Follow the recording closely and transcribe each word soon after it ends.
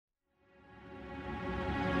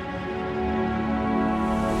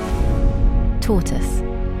Tortoise.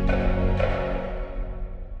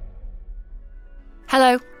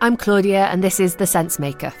 Hello, I'm Claudia and this is The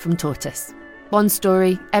Sensemaker from Tortoise. One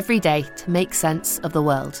story every day to make sense of the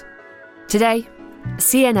world. Today,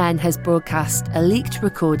 CNN has broadcast a leaked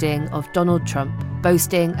recording of Donald Trump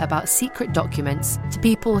boasting about secret documents to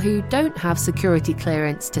people who don't have security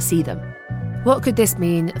clearance to see them. What could this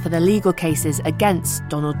mean for the legal cases against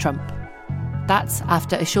Donald Trump? That's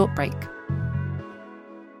after a short break.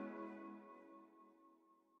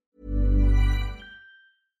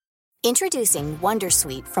 Introducing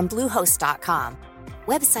Wondersuite from Bluehost.com.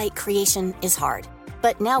 Website creation is hard,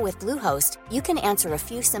 but now with Bluehost, you can answer a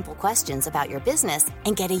few simple questions about your business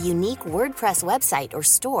and get a unique WordPress website or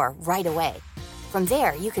store right away. From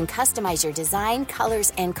there, you can customize your design,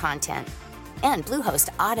 colors, and content. And Bluehost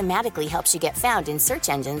automatically helps you get found in search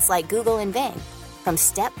engines like Google and Bing. From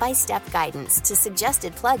step-by-step guidance to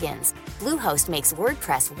suggested plugins, Bluehost makes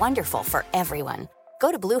WordPress wonderful for everyone.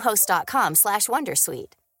 Go to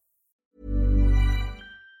bluehost.com/wondersuite.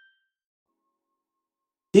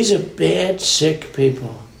 These are bad, sick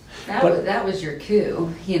people. That was your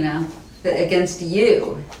coup, against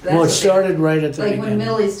you. It started right at the beginning. Like when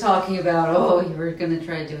Millie's talking about, you were going to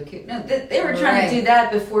try to do a coup. No, they were trying to do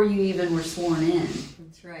that before you even were sworn in.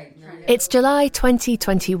 That's right. It's July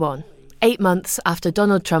 2021, 8 months after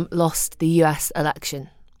Donald Trump lost the US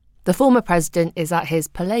election. The former president is at his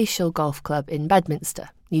palatial golf club in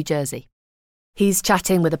Bedminster, New Jersey. He's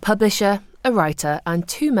chatting with a publisher, a writer, and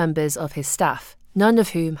 2 members of his staff, none of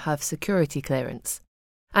whom have security clearance.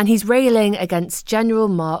 And he's railing against General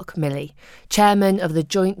Mark Milley, chairman of the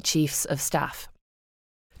Joint Chiefs of Staff.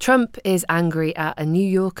 Trump is angry at a New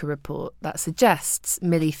Yorker report that suggests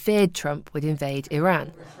Milley feared Trump would invade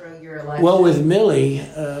Iran. Well, with Milley,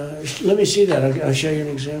 let me see that. I'll show you an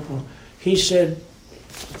example. He said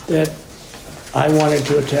that I wanted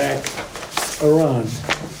to attack Iran.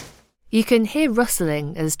 You can hear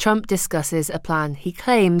rustling as Trump discusses a plan he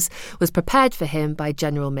claims was prepared for him by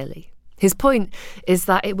General Milley. His point is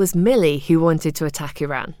that it was Milley who wanted to attack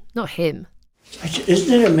Iran, not him.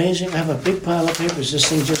 Isn't it amazing? I have a big pile of papers. This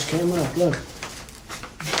thing just came up. Look.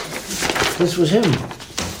 This was him.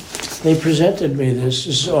 They presented me this.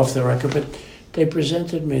 This is off the record, but they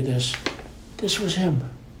presented me this. This was him.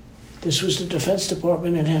 This was the Defense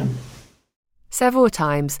Department and him. Several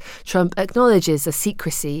times, Trump acknowledges the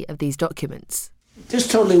secrecy of these documents. This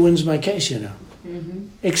totally wins my case, Mm-hmm.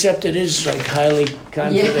 Except it is like highly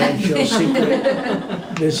confidential, secret.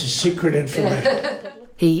 This is secret information.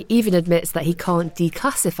 He even admits that he can't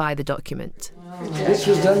declassify the document. This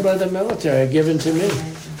was done by the military, given to me.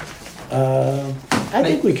 I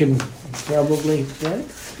think we can probably, right?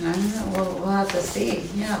 I don't know. We'll have to see.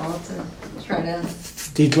 Yeah, we'll have to try to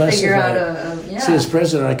declassify. Figure out See, as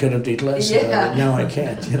president, I could have declassified it. Now I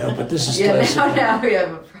can't, but this is classified. Now we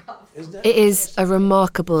have a problem. It is a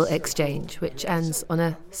remarkable exchange, which ends on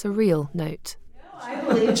a surreal note.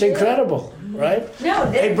 It's incredible, right? No,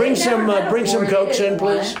 hey, bring some Cokes in,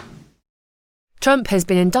 please. Trump has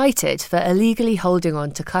been indicted for illegally holding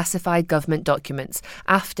on to classified government documents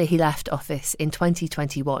after he left office in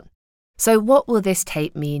 2021. So what will this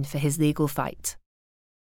tape mean for his legal fight?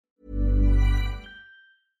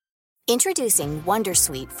 Introducing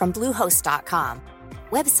Wondersuite from Bluehost.com.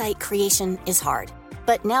 Website creation is hard,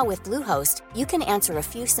 but now with Bluehost, you can answer a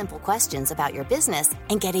few simple questions about your business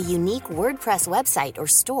and get a unique WordPress website or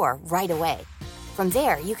store right away. From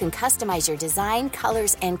there, you can customize your design,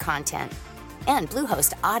 colors, and content. And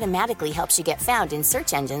Bluehost automatically helps you get found in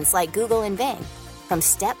search engines like Google and Bing. From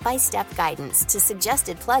step-by-step guidance to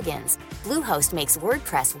suggested plugins, Bluehost makes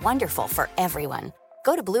WordPress wonderful for everyone.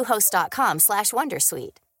 Go to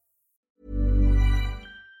bluehost.com/wondersuite.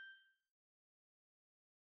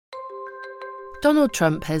 Donald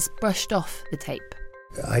Trump has brushed off the tape.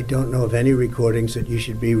 I don't know of any recordings that you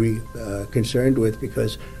should be concerned with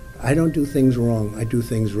because I don't do things wrong. I do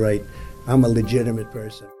things right. I'm a legitimate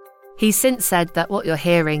person. He's since said that what you're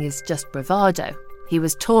hearing is just bravado. He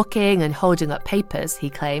was talking and holding up papers, he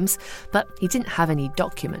claims, but he didn't have any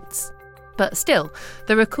documents. But still,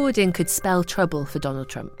 the recording could spell trouble for Donald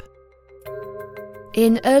Trump.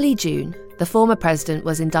 In early June, the former president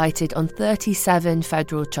was indicted on 37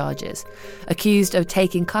 federal charges, accused of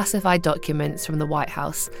taking classified documents from the White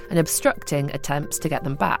House and obstructing attempts to get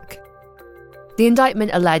them back. The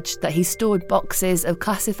indictment alleged that he stored boxes of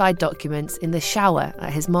classified documents in the shower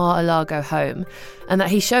at his Mar-a-Lago home and that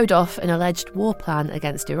he showed off an alleged war plan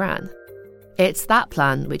against Iran. It's that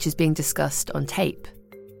plan which is being discussed on tape.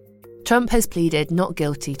 Trump has pleaded not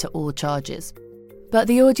guilty to all charges. But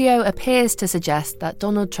the audio appears to suggest that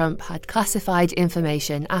Donald Trump had classified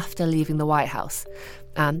information after leaving the White House,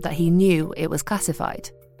 and that he knew it was classified.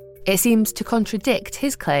 It seems to contradict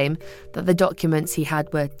his claim that the documents he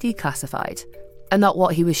had were declassified, and that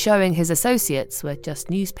what he was showing his associates were just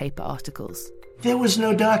newspaper articles. There was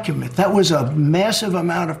no document. That was a massive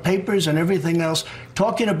amount of papers and everything else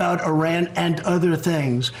talking about Iran and other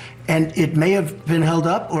things. And it may have been held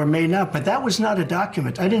up or may not, but that was not a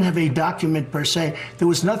document. I didn't have a document per se. There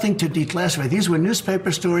was nothing to declassify. These were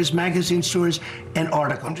newspaper stories, magazine stories, and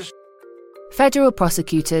articles. Federal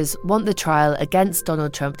prosecutors want the trial against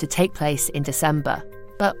Donald Trump to take place in December,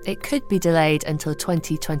 but it could be delayed until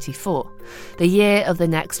 2024, the year of the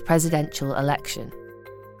next presidential election.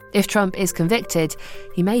 If Trump is convicted,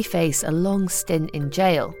 he may face a long stint in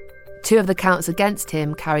jail. 2 of the counts against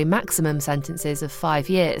him carry maximum sentences of 5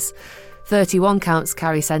 years. 31 counts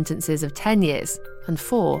carry sentences of 10 years, and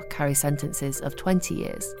 4 carry sentences of 20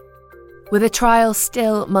 years. With a trial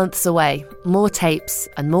still months away, more tapes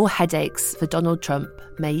and more headaches for Donald Trump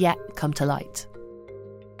may yet come to light.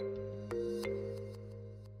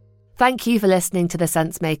 Thank you for listening to The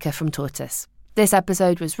Sensemaker from Tortoise. This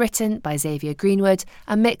episode was written by Xavier Greenwood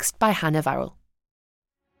and mixed by Hannah Varrell.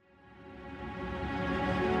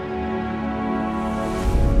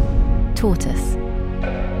 Tortoise.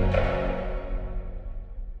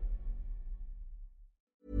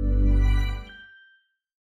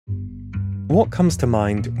 What comes to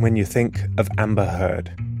mind when you think of Amber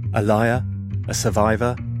Heard? A liar? A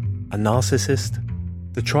survivor? A narcissist?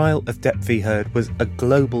 The trial of Depp v. Heard was a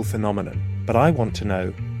global phenomenon, but I want to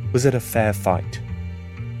know, was it a fair fight?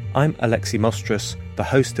 I'm Alexi Mostrous, the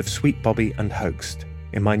host of Sweet Bobby and Hoaxed.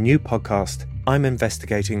 In my new podcast, I'm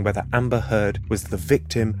investigating whether Amber Heard was the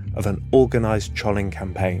victim of an organised trolling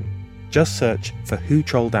campaign. Just search for Who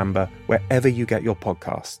Trolled Amber wherever you get your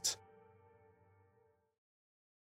podcasts.